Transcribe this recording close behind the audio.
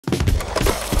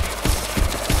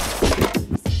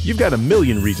You've got a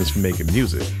million reasons for making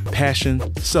music.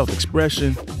 Passion,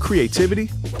 self-expression,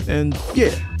 creativity, and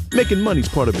yeah, making money's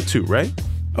part of it too, right?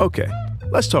 Okay,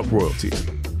 let's talk royalties.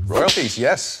 Royalties,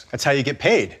 yes. That's how you get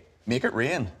paid. Make it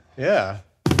rain. Yeah.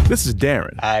 This is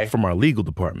Darren Hi. from our legal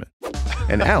department,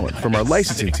 and Alan from our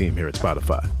licensing team here at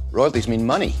Spotify. Royalties mean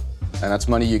money, and that's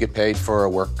money you get paid for a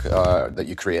work that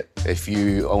you create. If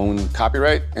you own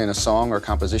copyright in a song or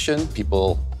composition,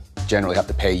 people generally have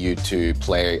to pay you to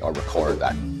play or record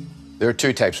that. There are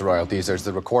two types of royalties. There's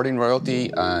the recording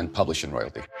royalty and publishing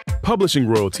royalty. Publishing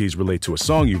royalties relate to a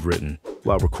song you've written,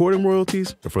 while recording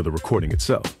royalties are for the recording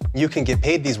itself. You can get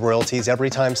paid these royalties every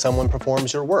time someone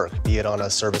performs your work, be it on a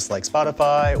service like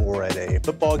Spotify, or at a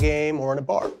football game, or in a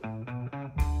bar.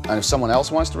 And if someone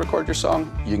else wants to record your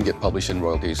song, you can get publishing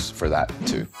royalties for that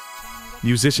too.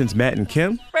 Musicians Matt and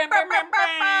Kim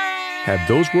have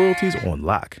those royalties on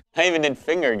lock. I even did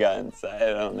finger guns. I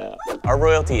don't know. Our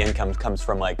royalty income comes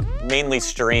from mainly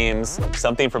streams,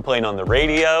 something for playing on the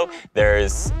radio.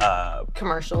 There's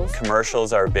commercials.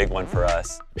 Commercials are a big one for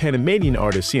us. Panamanian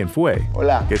artist Cienfue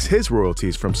Hola. gets his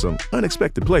royalties from some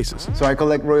unexpected places. So I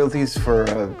collect royalties for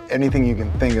anything you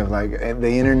can think of, like the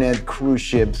internet, cruise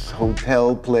ships,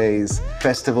 hotel plays,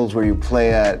 festivals where you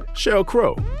play at. Sheryl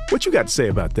Crow, what you got to say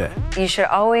about that? You should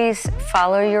always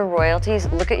follow your royalties,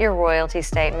 look at your royalty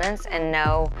statements, and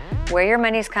know where your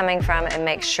money's coming from, and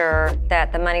make sure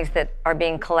that the monies that are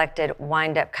being collected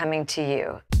wind up coming to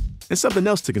you. And something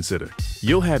else to consider.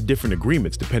 You'll have different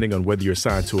agreements depending on whether you're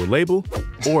signed to a label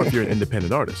or if you're an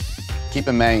independent artist. Keep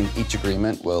in mind, each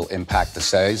agreement will impact the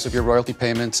size of your royalty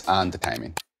payments and the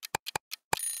timing.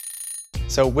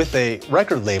 So with a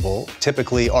record label,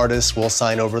 typically artists will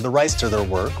sign over the rights to their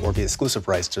work or the exclusive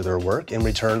rights to their work in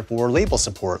return for label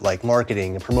support, like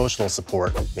marketing and promotional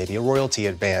support, maybe a royalty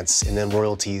advance, and then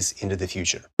royalties into the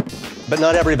future. But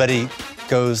not everybody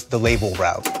goes the label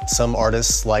route. Some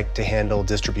artists like to handle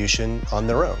distribution on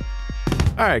their own.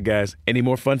 All right, guys, any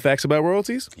more fun facts about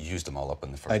royalties? You used them all up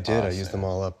in the first I did, I pause, used them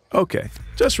all up. Okay,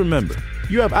 just remember,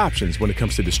 you have options when it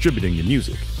comes to distributing your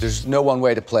music. There's no one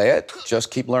way to play it.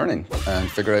 Just keep learning and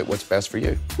figure out what's best for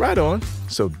you. Right on.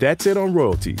 So that's it on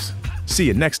royalties. See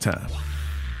you next time.